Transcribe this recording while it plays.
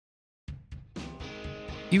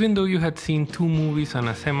Even though you had seen 2 movies and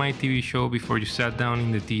a semi-TV show before you sat down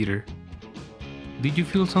in the theater, did you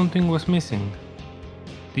feel something was missing?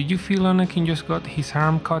 Did you feel Anakin just got his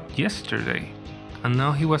arm cut yesterday, and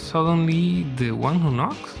now he was suddenly the one who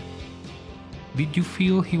knocks? Did you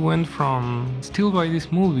feel he went from, still by this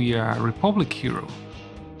movie, a Republic hero,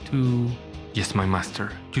 to, yes my master,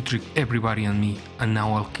 you tricked everybody and me, and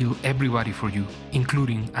now I'll kill everybody for you,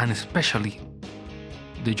 including and especially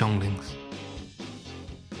the younglings?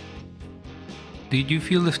 Did you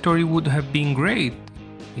feel the story would have been great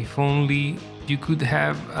if only you could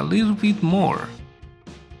have a little bit more,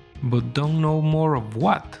 but don't know more of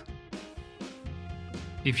what?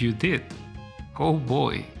 If you did, oh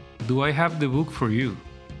boy, do I have the book for you.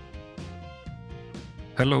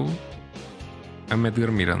 Hello, I'm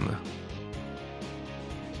Edgar Miranda.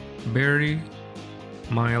 Very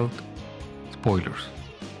mild spoilers.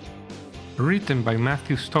 Written by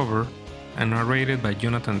Matthew Stover and narrated by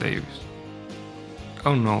Jonathan Davis.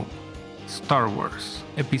 Oh no, Star Wars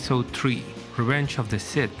Episode 3, Revenge of the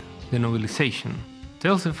Sith, The Novelization,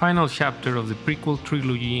 tells the final chapter of the prequel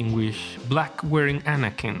trilogy in which black-wearing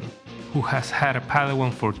Anakin, who has had a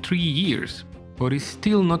Padawan for 3 years, but is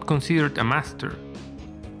still not considered a master.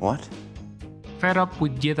 What? Fed up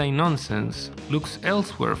with Jedi nonsense, looks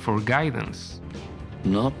elsewhere for guidance.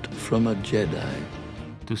 Not from a Jedi.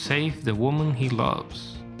 To save the woman he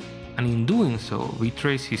loves, and in doing so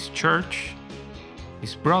betrays his church,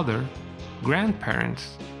 his brother,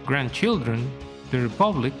 grandparents, grandchildren, the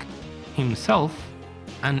Republic, himself,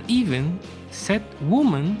 and even said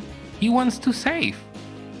woman he wants to save,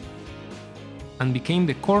 and became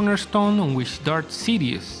the cornerstone on which Darth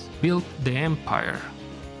Sidious built the Empire.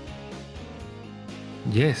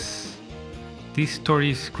 Yes, this story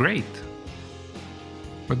is great,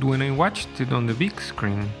 but when I watched it on the big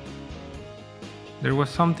screen, there was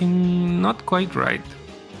something not quite right.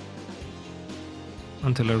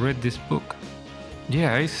 Until I read this book.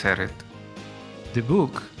 Yeah, I said it. The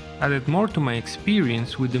book added more to my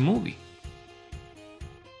experience with the movie.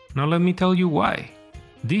 Now let me tell you why.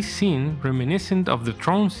 This scene, reminiscent of the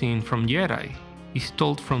throne scene from Jedi, is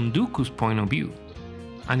told from Dooku's point of view,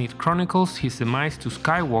 and it chronicles his demise to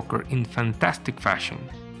Skywalker in fantastic fashion.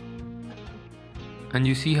 And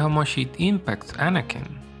you see how much it impacts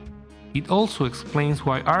Anakin. It also explains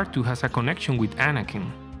why R2 has a connection with Anakin,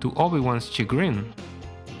 to Obi-Wan's chagrin.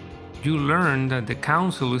 You learn that the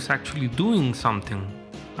Council is actually doing something,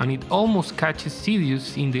 and it almost catches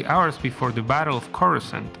Sidious in the hours before the Battle of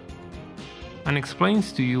Coruscant, and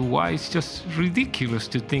explains to you why it's just ridiculous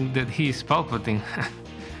to think that he is Palpatine.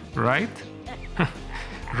 Right?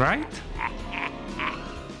 Right?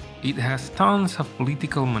 It has tons of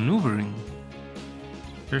political maneuvering.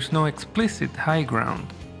 There's no explicit high ground,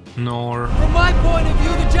 nor... From my point of view,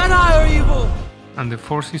 the Jedi are evil! And the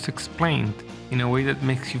Force is explained in a way that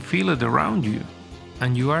makes you feel it around you,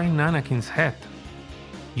 and you are in Anakin's head.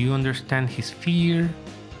 You understand his fear,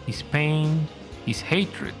 his pain, his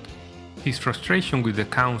hatred, his frustration with the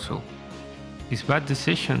Council, his bad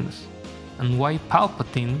decisions, and why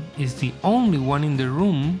Palpatine is the only one in the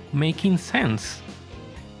room making sense.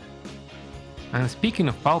 And speaking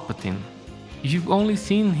of Palpatine, you've only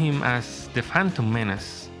seen him as the Phantom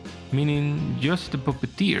Menace, meaning just the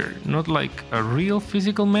puppeteer, not like a real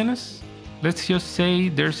physical menace. Let's just say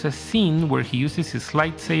there's a scene where he uses his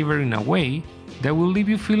lightsaber in a way that will leave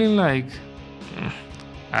you feeling like,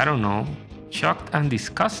 I don't know, shocked and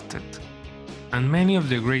disgusted. And many of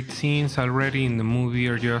the great scenes already in the movie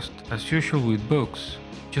are just, as usual with books,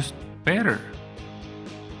 just better.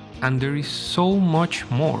 And there is so much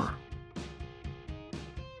more.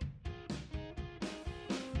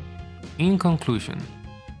 In conclusion,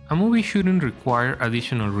 a movie shouldn't require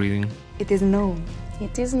additional reading. It is known.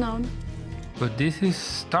 It is known. But this is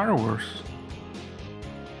Star Wars.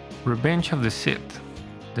 Revenge of the Sith,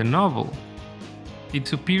 the novel.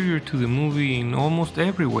 It's superior to the movie in almost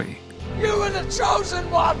every way. You were the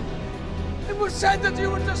chosen one! It was said that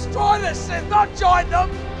you would destroy the Sith, not join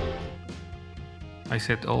them! I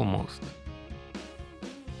said almost.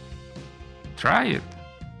 Try it.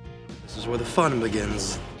 This is where the fun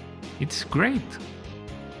begins. It's great.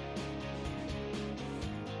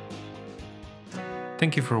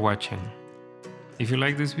 Thank you for watching. If you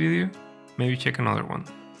like this video, maybe check another one.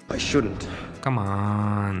 I shouldn't. Come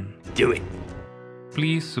on. Do it.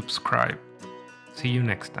 Please subscribe. See you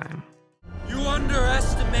next time. You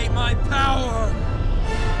underestimate my power!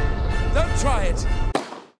 Don't try it!